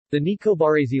The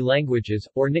Nicobarese languages,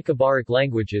 or Nicobaric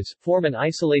languages, form an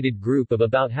isolated group of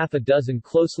about half a dozen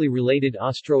closely related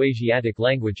Austroasiatic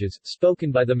languages,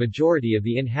 spoken by the majority of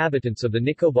the inhabitants of the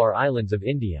Nicobar Islands of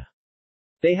India.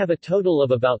 They have a total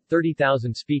of about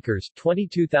 30,000 speakers,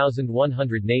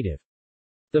 22,100 native.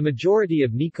 The majority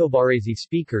of Nicobarese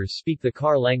speakers speak the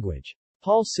Kar language.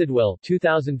 Paul Sidwell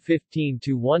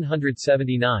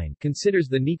 2015-179 considers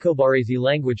the Nicobarese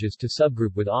languages to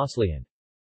subgroup with Aslian.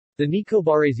 The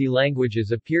Nicobarese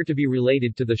languages appear to be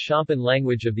related to the Shompen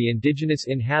language of the indigenous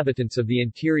inhabitants of the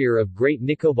interior of Great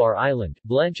Nicobar Island,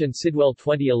 Blench and Sidwell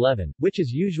 2011, which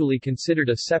is usually considered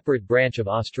a separate branch of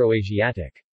Austroasiatic.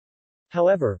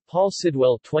 However, Paul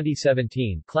Sidwell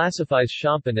 2017 classifies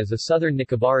Shompen as a Southern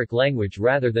Nicobaric language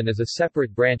rather than as a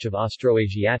separate branch of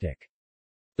Austroasiatic.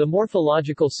 The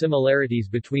morphological similarities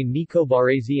between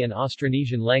Nicobarese and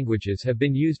Austronesian languages have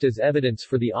been used as evidence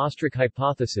for the Ostrich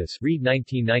hypothesis, read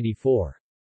 1994.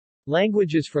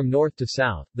 Languages from north to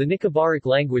south, the Nicobaric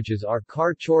languages are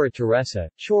Kar Chora Teresa,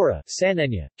 Chora,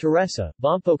 Sanenya, Teresa,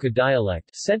 Bompoka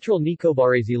dialect, Central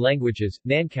Nicobarese languages,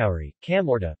 Nankauri,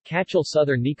 Kamorta, Kachel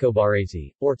Southern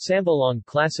Nicobarese, or Sambalong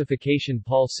classification.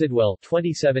 Paul Sidwell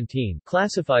 2017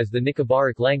 classifies the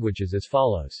Nicobaric languages as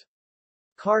follows.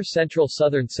 Kar Central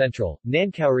Southern Central,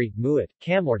 Nankauri, Muat,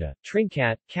 Kamorta,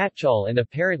 Trinkat, Katchal and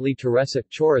apparently Teresa,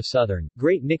 Chora Southern,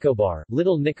 Great Nicobar,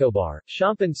 Little Nicobar,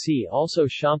 Shompen. See also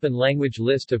Shompen language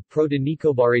list of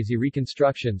Proto-Nicobarese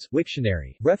reconstructions,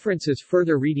 Wiktionary, references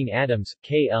further reading Adams,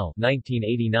 K.L.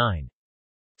 1989.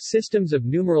 Systems of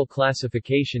numeral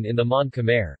classification in the Mon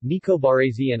Khmer,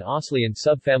 Nicobarese and Aslian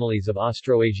subfamilies of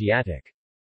Austroasiatic.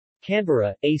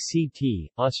 Canberra, ACT,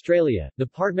 Australia,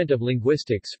 Department of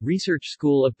Linguistics, Research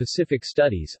School of Pacific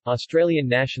Studies, Australian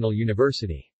National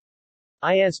University.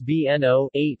 ISBN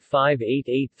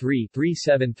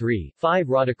 0-85883-373-5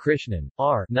 Radhakrishnan,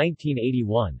 R.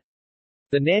 1981.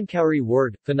 The Nankauri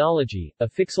Word, Phonology,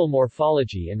 Affixal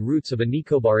Morphology and Roots of a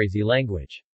Nicobarese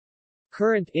Language.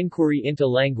 Current Inquiry into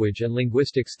Language and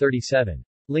Linguistics 37.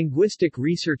 Linguistic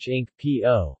Research Inc.,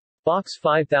 P.O. Box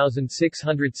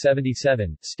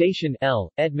 5677, Station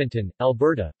L, Edmonton,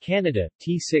 Alberta, Canada,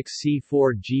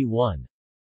 T6C4G1.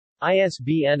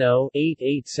 ISBN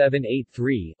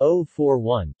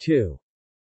 0-88783-041-2.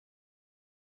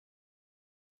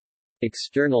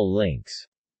 External links.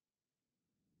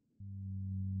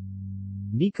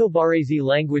 Nicobarese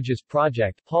Languages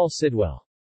Project, Paul Sidwell.